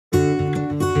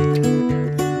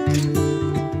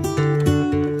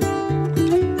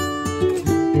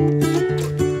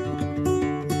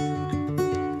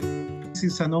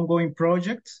an ongoing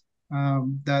project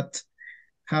that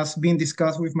has been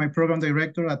discussed with my program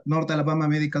director at North Alabama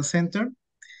Medical Center.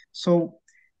 So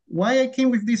why I came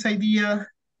with this idea,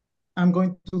 I'm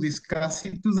going to discuss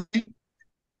it today.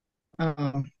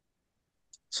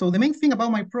 So the main thing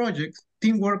about my project,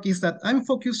 Teamwork, is that I'm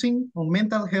focusing on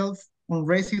mental health on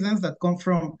residents that come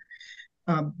from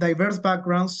diverse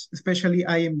backgrounds, especially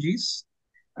IMGs,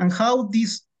 and how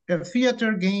these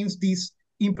theater games, these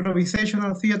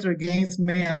improvisational theater games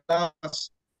may allow us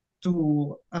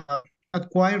to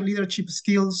acquire leadership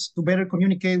skills, to better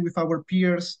communicate with our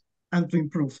peers, and to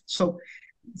improve. So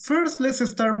first, let's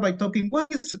start by talking what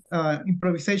is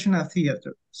improvisational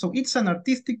theater. So it's an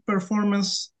artistic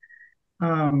performance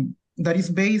that is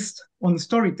based on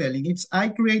storytelling. It's I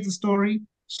create a story,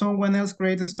 someone else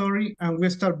creates a story, and we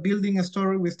start building a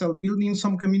story, we start building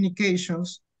some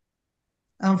communications.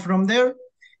 And from there,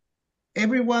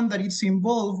 everyone that is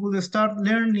involved will start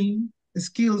learning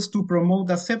skills to promote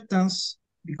acceptance,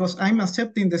 because I'm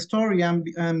accepting the story I'm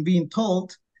being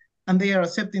told, and they are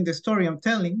accepting the story I'm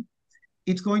telling.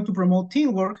 It's going to promote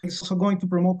teamwork. It's also going to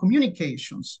promote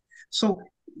communications. So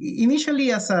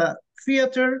initially as a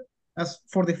theater, as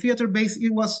for the theater base, it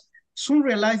was soon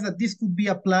realized that this could be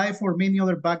applied for many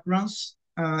other backgrounds,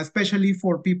 especially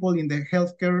for people in the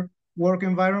healthcare work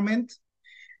environment,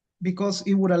 because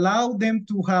it would allow them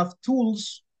to have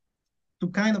tools to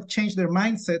kind of change their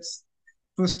mindsets,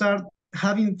 to start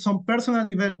having some personal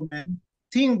development,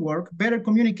 teamwork, better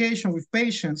communication with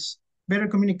patients, better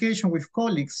communication with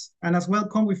colleagues, and as well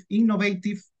come with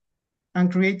innovative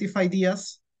and creative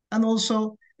ideas, and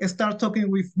also start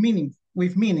talking with meaning.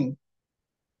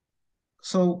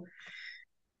 So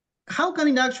how can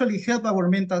it actually help our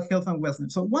mental health and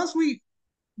wellness? So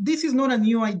this is not a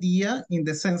new idea in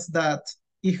the sense that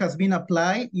it has been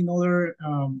applied in other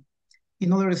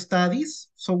studies.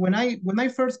 So when I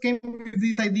first came with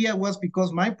this idea was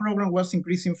because my program was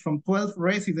increasing from 12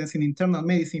 residents in internal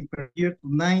medicine per year to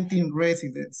 19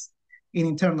 residents in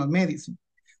internal medicine.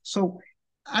 So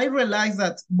I realized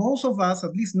that most of us,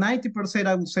 at least 90%,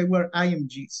 I would say, were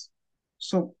IMGs.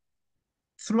 So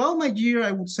throughout my year,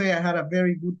 I would say I had a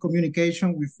very good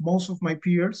communication with most of my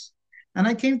peers. And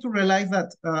I came to realize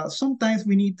that sometimes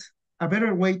we need a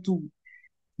better way to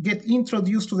get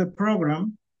introduced to the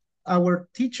program. Our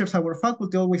teachers, our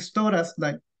faculty always taught us,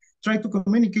 like, try to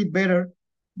communicate better.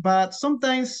 But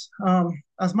sometimes,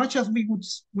 as much as we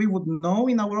would know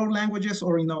in our own languages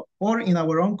or in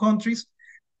our own countries,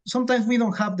 sometimes we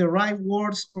don't have the right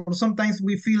words, or sometimes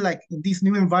we feel like in this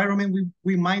new environment,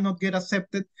 we might not get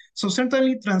accepted. So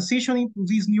certainly transitioning to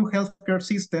this new healthcare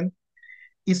system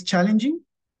is challenging,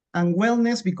 and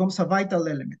wellness becomes a vital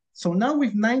element. So now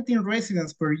with 19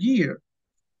 residents per year,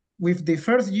 with the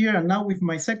first year, and now with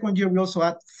my second year, we also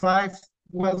add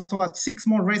 6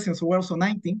 more residents, so we're also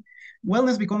 19.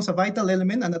 Wellness becomes a vital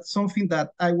element, and that's something that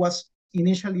I was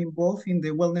initially involved in the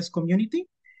wellness community.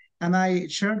 And I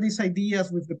shared these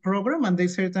ideas with the program, and they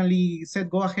certainly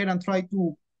said, go ahead and try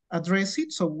to address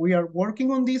it. So we are working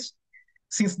on this,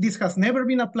 since this has never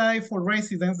been applied for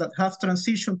residents that have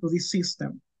transitioned to this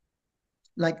system,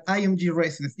 like IMG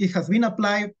residents. It has been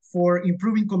applied for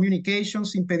improving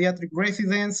communications in pediatric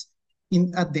residents,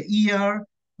 at the ER,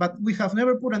 but we have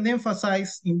never put an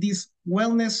emphasis in this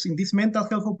wellness, in this mental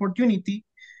health opportunity,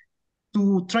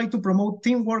 to try to promote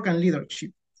teamwork and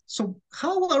leadership. So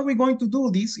how are we going to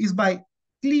do this? Is by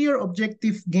clear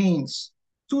objective games,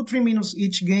 2-3 minutes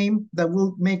each game, that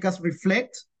will make us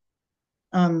reflect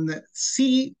and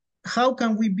see how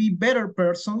can we be better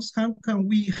persons, how can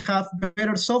we have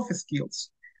better soft skills,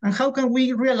 and how can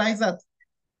we realize that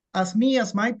as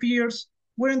my peers,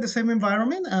 we're in the same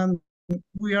environment, and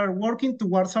we are working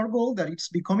towards our goal, that it's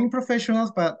becoming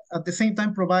professionals, but at the same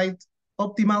time provide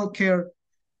optimal care.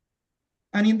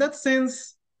 And in that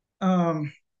sense,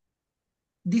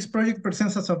 this project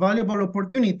presents us a valuable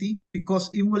opportunity, because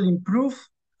it will improve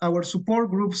our support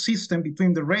group system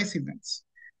between the residents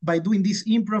by doing these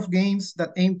improv games that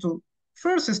aim to,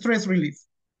 first, stress relief.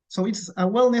 So it's a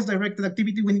wellness-directed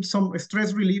activity. We need some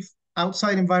stress relief,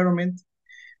 outside environment,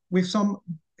 with some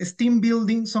esteem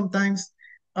building. Sometimes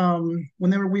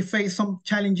whenever we face some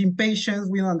challenging patients,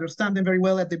 we don't understand them very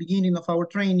well at the beginning of our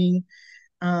training.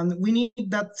 And we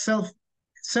need that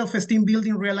self-esteem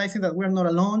building, realizing that we're not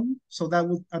alone. So that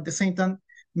would, at the same time,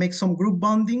 make some group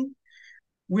bonding.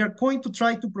 We are going to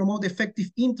try to promote effective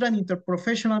intra- and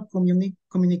interprofessional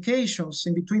communications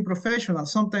in between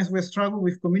professionals. Sometimes we struggle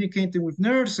with communicating with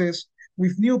nurses,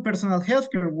 with new personal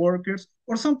healthcare workers,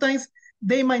 or sometimes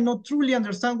they might not truly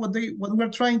understand what we're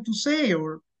trying to say,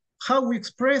 or how we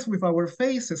express with our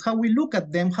faces, how we look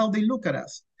at them, how they look at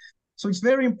us. So it's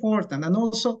very important. And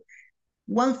also,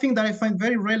 one thing that I find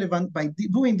very relevant by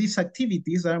doing these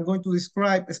activities that I'm going to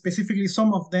describe specifically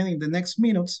some of them in the next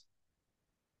minutes,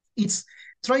 it's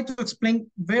try to explain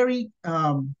very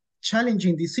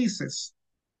challenging diseases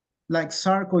like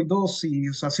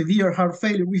sarcoidosis, a severe heart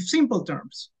failure with simple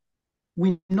terms.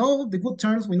 We know the good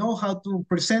terms, we know how to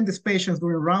present these patients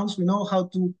during rounds, we know how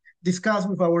to discuss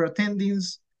with our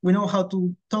attendees, we know how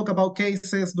to talk about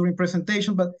cases during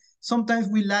presentation, but sometimes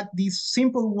we lack these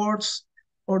simple words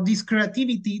or this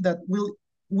creativity that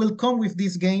will come with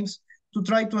these games to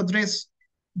try to address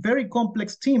very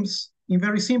complex themes in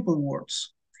very simple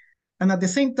words. And at the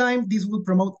same time, this will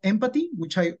promote empathy,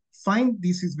 which I find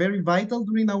this is very vital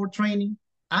during our training,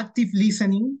 active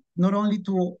listening, not only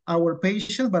to our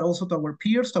patients, but also to our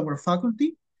peers, to our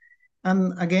faculty.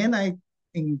 And again, I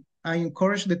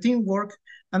encourage the teamwork,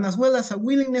 and as well as a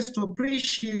willingness to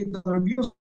appreciate other views,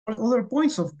 other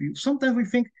points of view. Sometimes we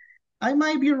think, I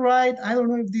might be right. I don't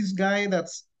know if this guy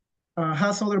that's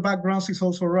has other backgrounds is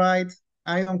also right.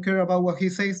 I don't care about what he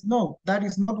says. No, that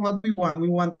is not what we want. We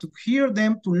want to hear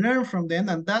them, to learn from them,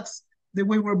 and that's the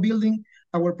way we're building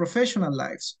our professional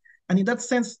lives. And in that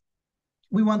sense,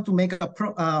 we want to make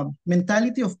a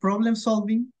mentality of problem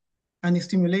solving and a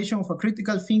stimulation of a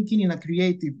critical thinking in a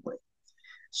creative way.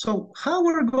 So how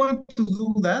we're going to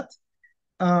do that?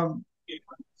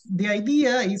 The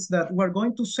idea is that we're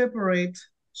going to separate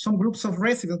some groups of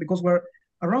residents because we're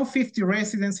around 50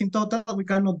 residents in total. We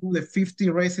cannot do the 50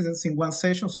 residents in one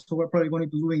session, so we're probably going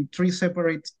to do it in 3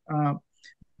 separate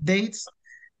dates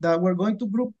that we're going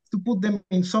to put them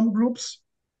in some groups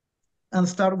and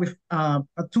start with a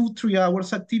 2-3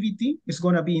 hours activity. It's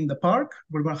going to be in the park.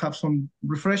 We're going to have some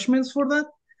refreshments for that.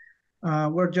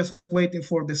 We're just waiting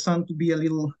for the sun to be a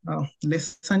little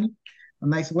less sunny, a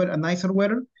nicer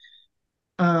weather.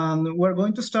 And we're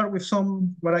going to start with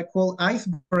some what I call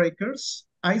icebreakers.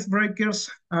 Icebreakers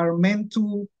are meant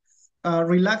to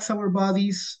relax our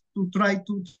bodies, to try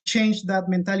to change that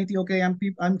mentality. Okay,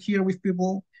 I'm here with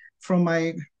people from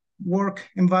my work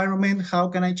environment. How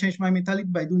can I change my mentality?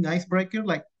 By doing icebreaker,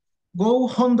 like go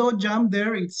Hondo, jump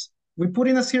there. We put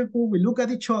in a circle, we look at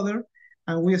each other,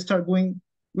 and we start moving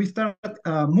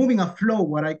a flow,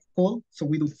 what I call. So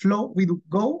we do flow, we do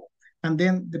go, and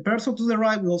then the person to the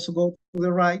right will also go to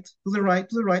the right, to the right,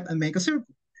 to the right, and make a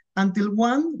circle. Until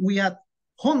we add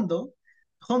Hondo.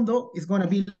 Hondo is going to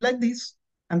be like this,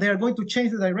 and they are going to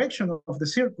change the direction of the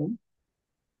circle.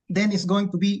 Then it's going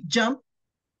to be jump,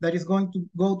 that is going to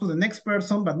go to the next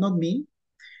person, but not me.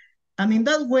 And in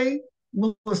that way,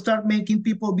 we'll start making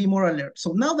people be more alert.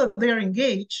 So now that they are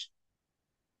engaged,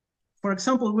 for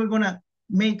example, we're going to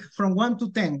make from 1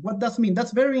 to 10. What does mean?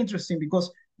 That's very interesting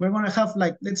because we're going to have,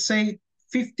 like, let's say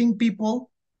 15 people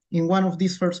in one of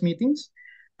these first meetings,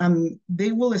 and they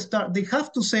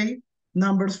have to say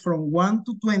numbers from 1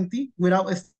 to 20 without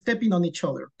stepping on each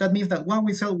other. That means that one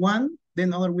will say 1,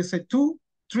 then other will say 2,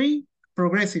 3,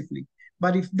 progressively.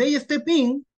 But if they step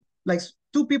in, like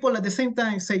 2 people at the same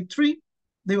time say 3,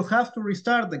 they will have to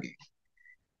restart the game.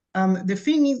 And the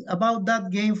thing is about that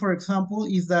game, for example,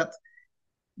 is that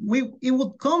it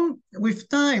would come with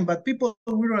time, but people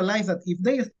will realize that if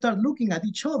they start looking at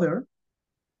each other,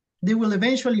 they will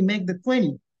eventually make the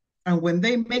 20. And when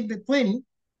they make the 20,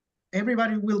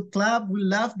 everybody will clap, will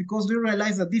laugh, because they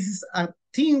realize that this is a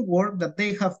teamwork that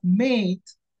they have made,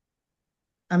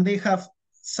 and they have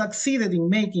succeeded in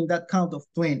making that count of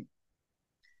 20.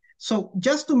 So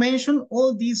just to mention,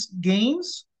 all these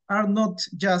games are not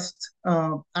just,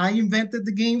 I invented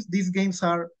the games. These games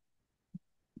are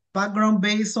background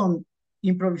based on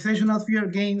improvisational theater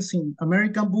games in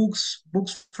American books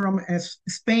from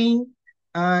Spain.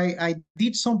 I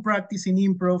did some practice in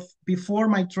improv before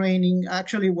my training.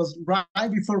 Actually, it was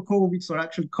right before COVID, so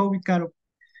actually COVID kind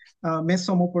of missed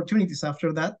some opportunities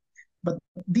after that. But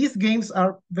these games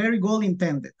are very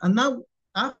goal-intended. And now,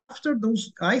 after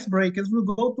those icebreakers,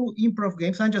 we'll go to improv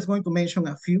games. I'm just going to mention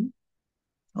a few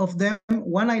of them.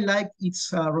 One I like,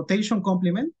 it's rotation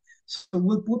complement. So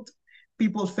we'll put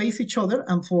people face each other,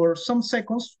 and for some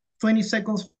seconds, 20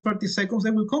 seconds, 30 seconds, they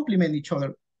will compliment each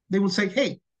other. They will say,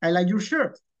 hey, I like your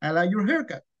shirt. I like your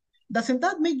haircut. Doesn't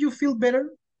that make you feel better?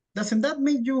 Doesn't that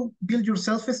make you build your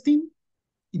self-esteem?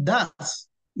 It does.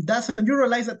 It does. And you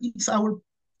realize that it's our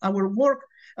work,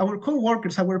 our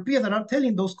co-workers, our peers that are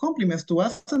telling those compliments to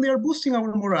us, and they are boosting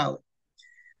our morale.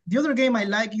 The other game I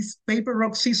like is paper,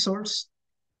 rock, scissors.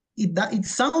 It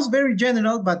sounds very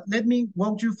general, but let me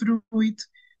walk you through it.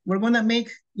 We're going to make,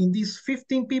 in these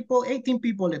 15 people, 18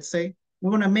 people, let's say, we're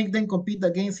going to make them compete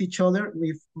against each other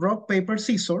with rock, paper,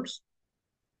 scissors.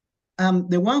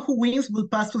 The one who wins will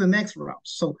pass to the next round.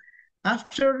 So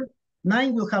after 15 people, 18 people, let's say, we're going to make them compete against each other with rock, paper, scissors. And the one who wins will pass to the next round. So after 15 people, 18 people, let's say, we're going to make them compete against each other with rock, paper, scissors.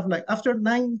 nine will have like, after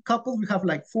 9 couples, we have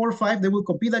like 4 or 5, they will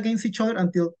compete against each other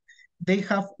until they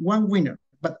have one winner.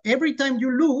 But every time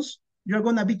you lose, you're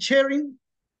gonna be cheering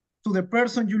to the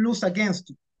person you lose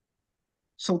against.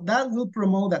 So that will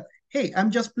promote that, hey,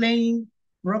 I'm just playing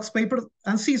rocks, paper,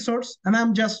 and scissors, and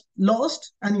I'm just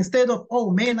lost. And instead of,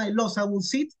 oh man, I lost, I will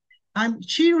sit, I'm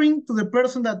cheering to the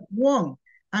person that won.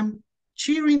 I'm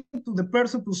cheering to the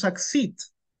person to succeed.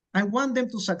 I want them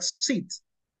to succeed.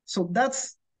 So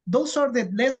those are the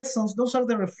lessons, those are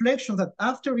the reflections that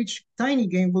after each tiny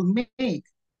game will make.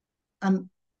 And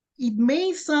it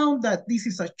may sound that this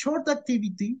is a short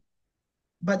activity,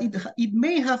 but it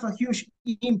may have a huge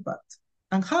impact.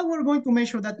 And how we're going to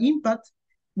measure that impact,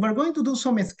 we're going to do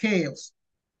some scales.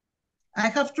 I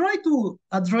have tried to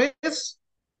address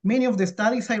many of the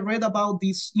studies I read about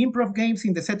these improv games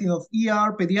in the setting of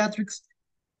ER, pediatrics.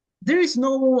 There is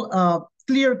no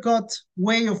clear-cut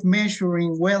way of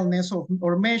measuring wellness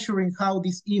or measuring how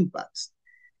this impacts.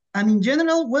 And in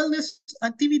general, wellness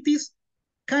activities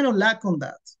kind of lack on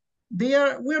that.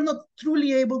 We're not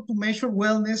truly able to measure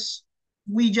wellness.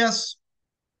 We just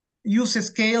use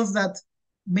scales that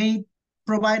may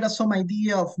provide us some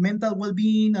idea of mental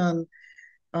well-being and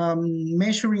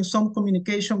measuring some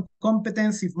communication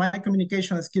competence if my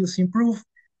communication skills improve.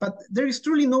 But there is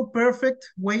truly no perfect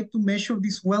way to measure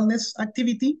this wellness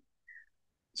activity.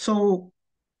 So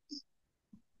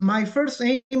my first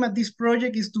aim at this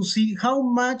project is to see how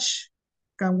much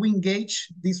can we engage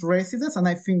these residents, and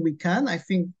I think we can. I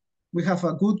think we have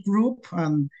a good group,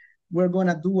 and we're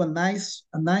gonna do a nice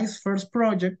first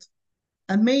project,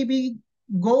 and maybe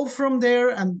go from there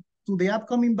and to the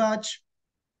upcoming batch,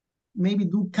 maybe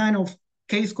do kind of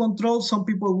case control. Some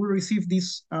people will receive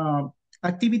this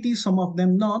activity, some of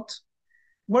them not.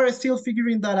 We're still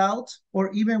figuring that out,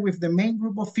 or even with the main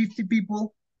group of 50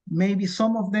 people, maybe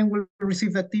some of them will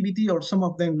receive the activity or some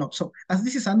of them not. So as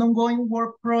this is an ongoing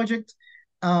work project,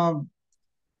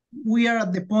 we are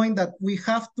at the point that we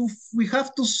have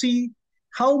to see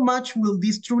how much will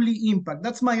this truly impact.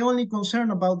 That's my only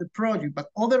concern about the project. But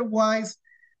otherwise,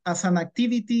 as an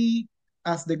activity,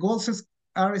 as the goals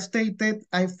are stated,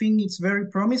 I think it's very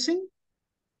promising.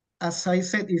 As I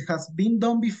said, it has been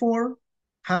done before,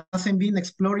 hasn't been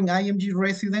exploring IMG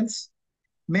residents.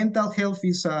 Mental health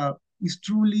is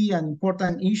truly an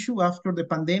important issue after the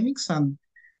pandemics, and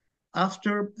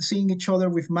after seeing each other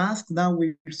with masks, now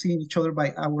we're seeing each other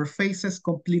by our faces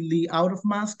completely out of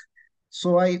mask.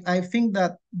 So I think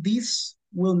that this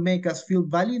will make us feel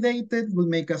validated, will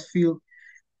make us feel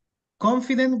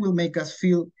confident, will make us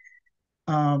feel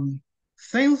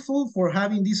thankful for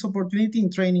having this opportunity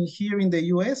in training here in the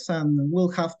US, and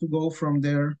we'll have to go from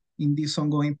there in this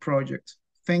ongoing project.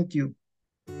 Thank you.